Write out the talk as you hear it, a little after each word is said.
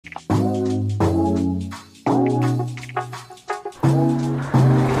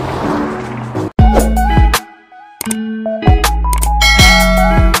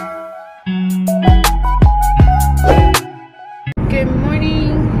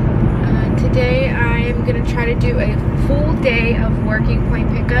I'm gonna try to do a full day of working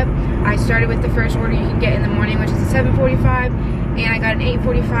point pickup. I started with the first order you can get in the morning, which is a 7:45, and I got an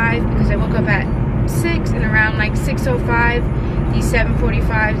 8:45 because I woke up at 6, and around like 6:05, these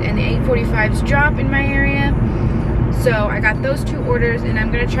 7:45s and the 8:45s drop in my area. So I got those 2 orders, and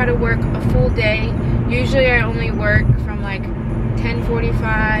I'm gonna try to work a full day. Usually I only work from like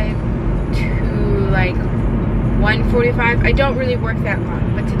 10:45 to like 1:45. I don't really work that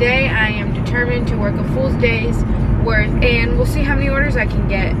long, but today I am determined to work a full day's worth, and we'll see how many orders I can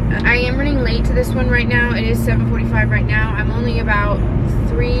get. I am running late to this one right now. It is 7:45 right now. I'm only about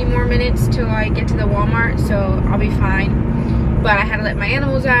 3 more minutes till I get to the Walmart, so I'll be fine. But I had to let my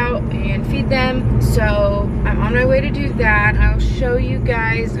animals out and feed them, so I'm on my way to do that. I'll show you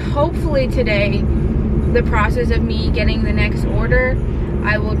guys, hopefully today, the process of me getting the next order.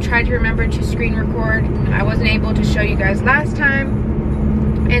 I will try to remember to screen record. I wasn't able to show you guys last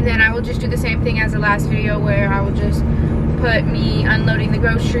time. And then I will just do the same thing as the last video, where I will just put me unloading the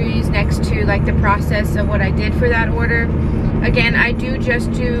groceries next to like the process of what I did for that order. Again, I do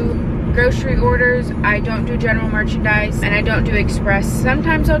just do grocery orders. I don't do general merchandise, and I don't do express.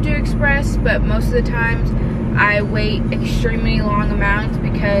 Sometimes I'll do express, but most of the times I wait extremely long amounts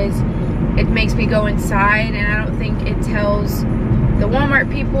because it makes me go inside, and I don't think it tells the Walmart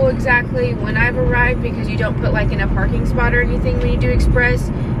people exactly when I've arrived, because you don't put like in a parking spot or anything when you do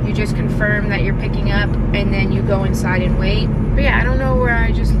express. You just confirm that you're picking up, and then you go inside and wait. But yeah, I don't know where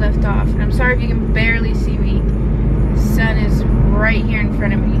I just left off, and I'm sorry if you can barely see me. The sun is right here in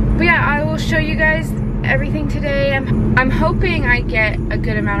front of me. But yeah, I will show you guys everything today. I'm hoping I get a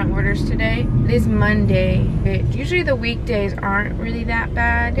good amount of orders today. It is Monday. Usually the weekdays aren't really that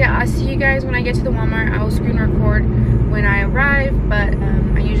bad. Yeah, I'll see you guys when I get to the Walmart. I will screen record when I arrive, but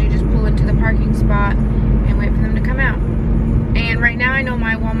I usually just pull into the parking spot and wait for them to come out. And right now I know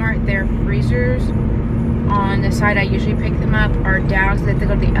my Walmart, their freezers on the side I usually pick them up are down, so that they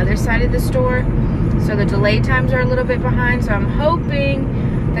go to the other side of the store. So the delay times are a little bit behind, so I'm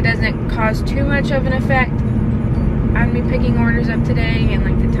hoping that doesn't cause too much of an effect on me picking orders up today and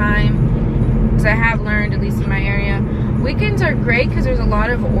like the time. Because I have learned, at least in my area, weekends are great because there's a lot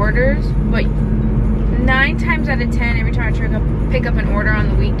of orders, but 9 times out of 10, every time I try to pick up an order on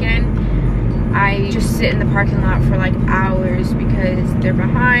the weekend, I just sit in the parking lot for like hours because they're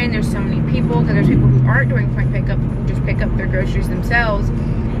behind. There's so many people, because there's people who aren't doing point pickup who just pick up their groceries themselves,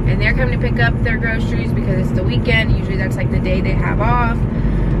 and they're coming to pick up their groceries because it's the weekend. Usually that's like the day they have off.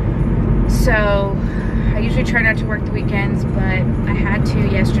 So I usually try not to work the weekends, but I had to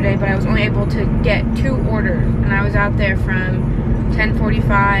yesterday. But I was only able to get 2 orders, and I was out there from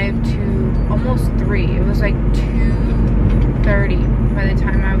 10:45 to almost 3. It was like 2:30 by the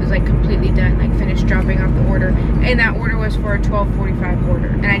time I was like completely done, like finished dropping off the order. And that order was for a 12:45 order,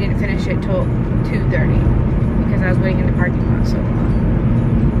 and I didn't finish it till 2:30 because I was waiting in the parking lot so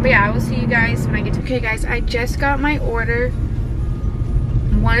long. But yeah, I will see you guys when I get to. Okay guys, I just got my order.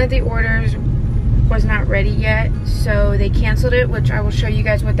 One of the orders was not ready yet, so they canceled it, which I will show you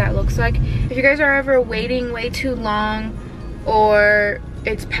guys what that looks like. If you guys are ever waiting way too long, or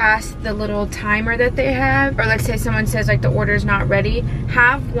it's past the little timer that they have, or let's say someone says like the order's not ready,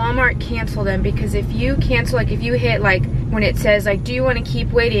 have Walmart cancel them. Because if you cancel, like if you hit like when it says like do you want to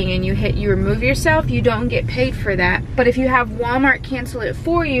keep waiting, and you remove yourself, you don't get paid for that. But if you have Walmart cancel it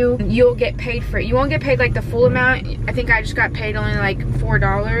for you, you'll get paid for it. You won't get paid like the full amount. I think I just got paid only like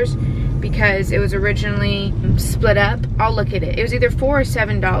 $4 because it was originally split up. I'll look at it. It was either $4 or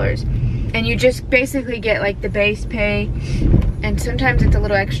 $7, and you just basically get like the base pay, and sometimes it's a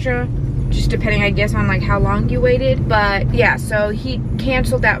little extra, just depending I guess on like how long you waited. But yeah, so he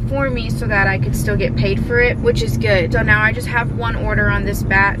canceled that for me so that I could still get paid for it, which is good. So now I just have 1 order on this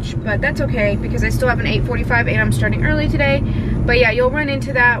batch, but that's okay because I still have an 8:45 and I'm starting early today. But yeah, you'll run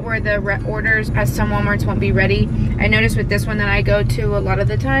into that where the orders at some Walmarts won't be ready. I noticed with this one that I go to, a lot of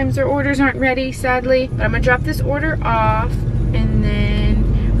the times their orders aren't ready, sadly. But I'm gonna drop this order off, and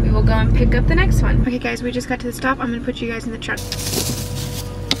then we will go and pick up the next one. Okay guys, we just got to the stop. I'm gonna put you guys in the truck.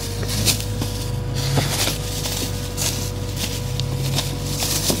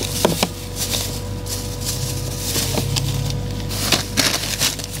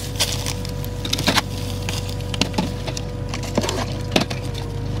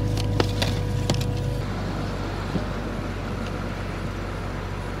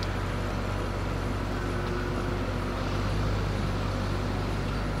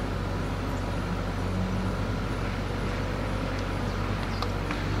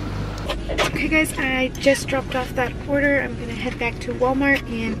 Okay guys, I just dropped off that order. I'm gonna head back to Walmart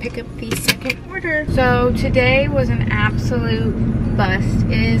and pick up the second order. So today was an absolute bust.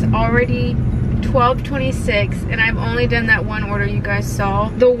 It is already 12:26 and I've only done that one order you guys saw.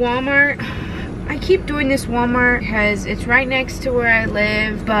 The Walmart, I keep doing this Walmart because it's right next to where I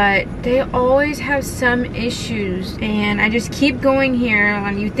live, but they always have some issues and I just keep going here.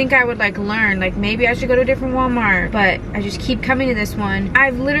 And you think I would like learn, like maybe I should go to a different Walmart, but I just keep coming to this one.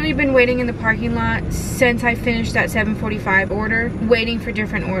 I've literally been waiting in the parking lot since I finished that 7:45 order, waiting for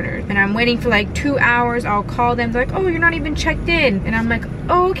different orders. And I'm waiting for like 2 hours. I'll call them, they're like, oh, you're not even checked in. And I'm like,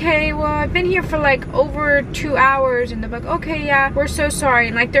 okay, well, I've been here for like over 2 hours. And they're like, okay, yeah, we're so sorry.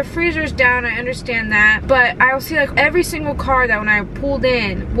 And like their freezer's down, I understand that, but I'll see like every single car that when I pulled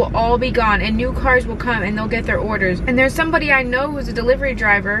in will all be gone and new cars will come and they'll get their orders. And there's somebody I know who's a delivery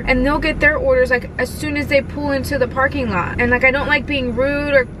driver and they'll get their orders like as soon as they pull into the parking lot. And like I don't like being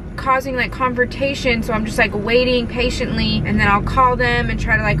rude or causing like confrontation, so I'm just like waiting patiently, and then I'll call them and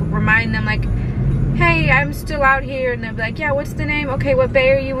try to like remind them like, hey, I'm still out here, and they'll be like, yeah, what's the name? Okay, what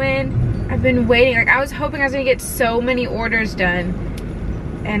bay are you in? I've been waiting. Like I was hoping I was gonna get so many orders done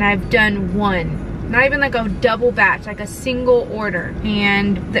and I've done one. Not even like a double batch, like a single order.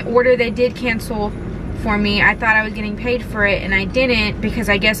 And the order they did cancel for me, I thought I was getting paid for it and I didn't, because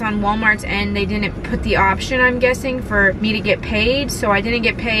I guess on Walmart's end they didn't put the option, I'm guessing, for me to get paid. So I didn't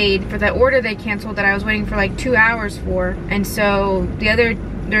get paid for the order they canceled that I was waiting for like 2 hours for. And so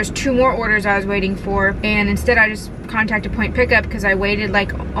there's 2 more orders I was waiting for, and instead I just contacted Point Pickup because I waited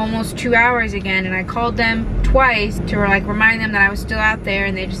like almost 2 hours again, and I called them twice to like remind them that I was still out there,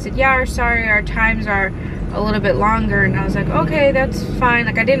 and they just said, yeah, we're sorry, our times are a little bit longer. And I was like, okay, that's fine.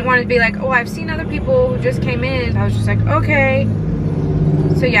 Like I didn't want to be like, oh, I've seen other people who just came in. I was just like, okay.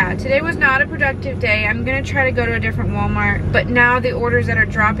 So yeah, today was not a productive day. I'm gonna try to go to a different Walmart, but now the orders that are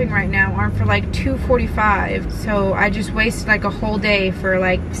dropping right now are for like $2.45. So I just wasted like a whole day for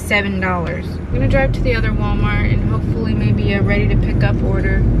like $7. I'm gonna drive to the other Walmart and hopefully maybe a ready to pick up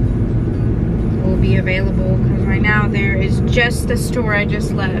order will be available, because right now there is just the store I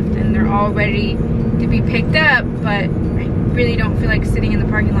just left and they're all ready to be picked up, but I really don't feel like sitting in the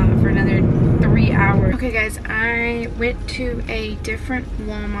parking lot for another 3 hours. Okay guys, I went to a different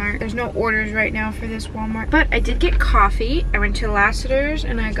Walmart. There's no orders right now for this Walmart, but I did get coffee. I went to Lassiter's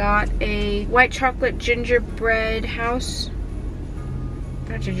and I got a white chocolate gingerbread house.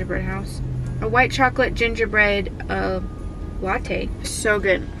 Not gingerbread house. A white chocolate gingerbread latte. So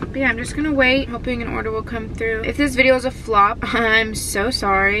good. But yeah, I'm just gonna wait, hoping an order will come through. If this video is a flop, I'm so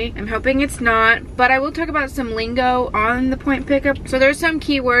sorry. I'm hoping it's not, but I will talk about some lingo on the Point Pickup. So there's some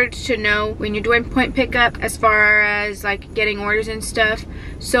keywords to know when you're doing Point Pickup as far as like getting orders and stuff.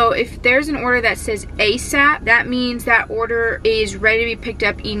 So if there's an order that says ASAP, that means that order is ready to be picked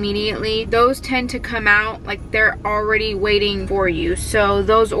up immediately. Those tend to come out like they're already waiting for you. So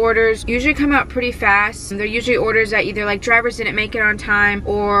those orders usually come out pretty fast. They're usually orders that either like drivers didn't make it on time,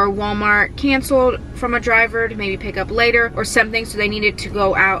 or Walmart canceled from a driver to maybe pick up later or something, so they needed to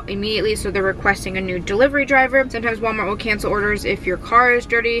go out immediately, so they're requesting a new delivery driver. Sometimes Walmart will cancel orders if your car is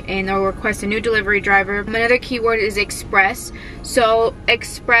dirty and they'll request a new delivery driver. Another keyword is express. So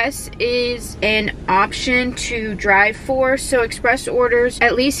express is an option to drive for. So express orders,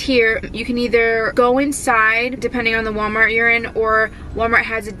 at least here, you can either go inside depending on the Walmart you're in, or Walmart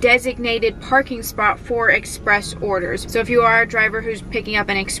has a designated parking spot for express orders. So if you are a driver who's picking up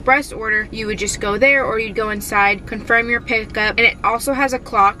an express order, you would just go there, or you'd go inside, confirm your pickup, and it also has a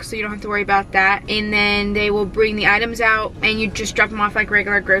clock, so you don't have to worry about that. And then they will bring the items out and you just drop them off like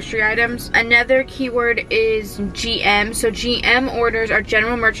regular grocery items. Another keyword is GM. So GM orders are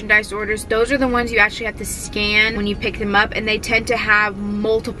general merchandise orders. Those are the ones you actually have to scan when you pick them up, and they tend to have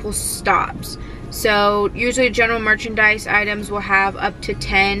multiple stops. So usually general merchandise items will have up to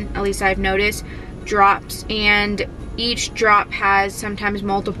 10, at least I've noticed, drops, and each drop has sometimes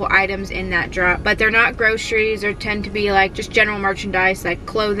multiple items in that drop, but they're not groceries. They tend to be like just general merchandise, like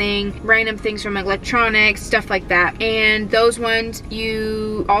clothing, random things from electronics, stuff like that. And those ones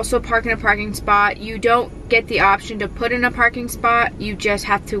you also park in a parking spot. You don't get the option to put in a parking spot, you just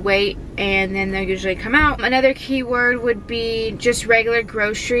have to wait, and then they'll usually come out. Another keyword would be just regular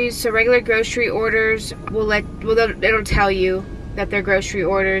groceries. So regular grocery orders it'll tell you that they're grocery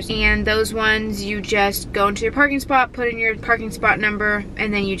orders, and those ones you just go into your parking spot, put in your parking spot number,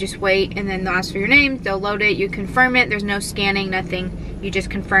 and then you just wait, and then they'll ask for your name, they'll load it, you confirm it, there's no scanning, nothing. you just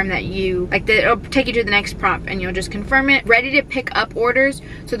confirm that you, like, it'll take you to the next prompt and you'll just confirm it. Ready to pick up orders.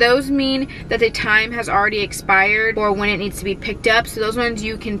 So those mean that the time has already expired or when it needs to be picked up. So those ones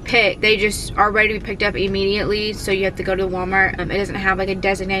you can pick. They just are ready to be picked up immediately. So you have to go to Walmart. It doesn't have like a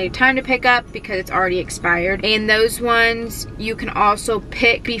designated time to pick up because it's already expired. And those ones you can also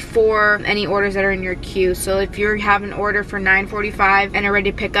pick before any orders that are in your queue. So if you have an order for $9.45 and a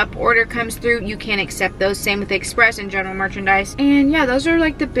ready to pick up order comes through, you can accept those. Same with Express and general merchandise. And yeah, those are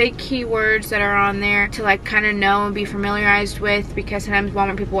like the big keywords that are on there to like kind of know and be familiarized with, because sometimes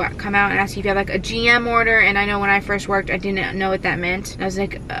Walmart people come out and ask you if you have like a GM order, and I know when I first worked I didn't know what that meant. I was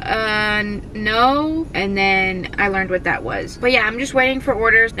like, no, and then I learned what that was. But yeah, I'm just waiting for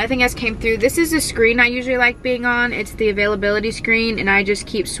orders. Nothing else came through. This is the screen I usually like being on. It's the availability screen, and I just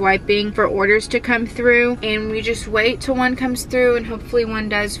keep swiping for orders to come through, and we just wait till one comes through, and hopefully one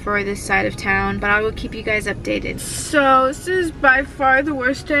does for this side of town. But I will keep you guys updated. So this is by far the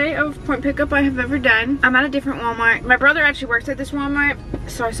worst day of point pickup I have ever done. I'm at a different Walmart. My brother actually works at this Walmart,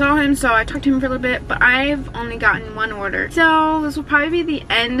 so I saw him, so I talked to him for a little bit, but I've only gotten one order. So this will probably be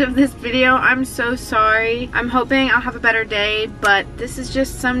the end of this video. I'm so sorry. I'm hoping I'll have a better day, but this is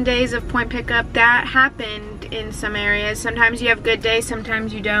just some days of point pickup that happened in some areas. Sometimes you have good days,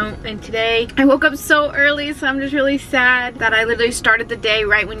 sometimes you don't. And today I woke up so early, so I'm just really sad that I literally started the day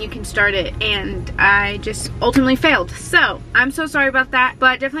right when you can start it, and I just ultimately failed. So I'm so sorry about that,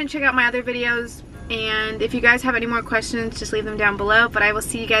 but definitely check out my other videos. And if you guys have any more questions, just leave them down below. But I will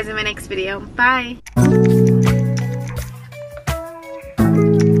see you guys in my next video. Bye.